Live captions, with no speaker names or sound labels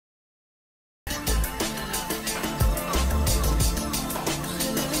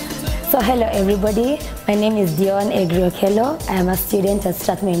So hello everybody, my name is Dion Egriokelo. I am a student at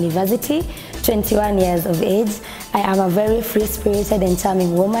Strathmore University, 21 years of age. I am a very free-spirited and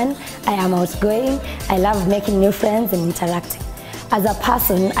charming woman. I am outgoing. I love making new friends and interacting. As a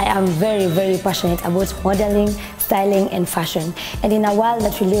person, I am very passionate about modeling, styling and fashion. And in a world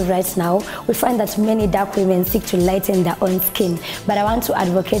that we live right now, we find that many dark women seek to lighten their own skin. But I want to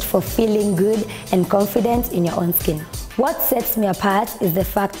advocate for feeling good and confident in your own skin. What sets me apart is the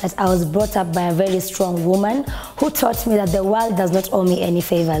fact that I was brought up by a very strong woman who taught me that the world does not owe me any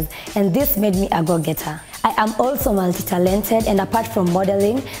favors, and this made me a go-getter. I am also multi-talented, and apart from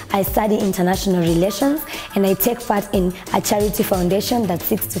modeling, I study international relations and I take part in a charity foundation that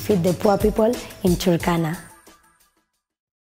seeks to feed the poor people in Turkana.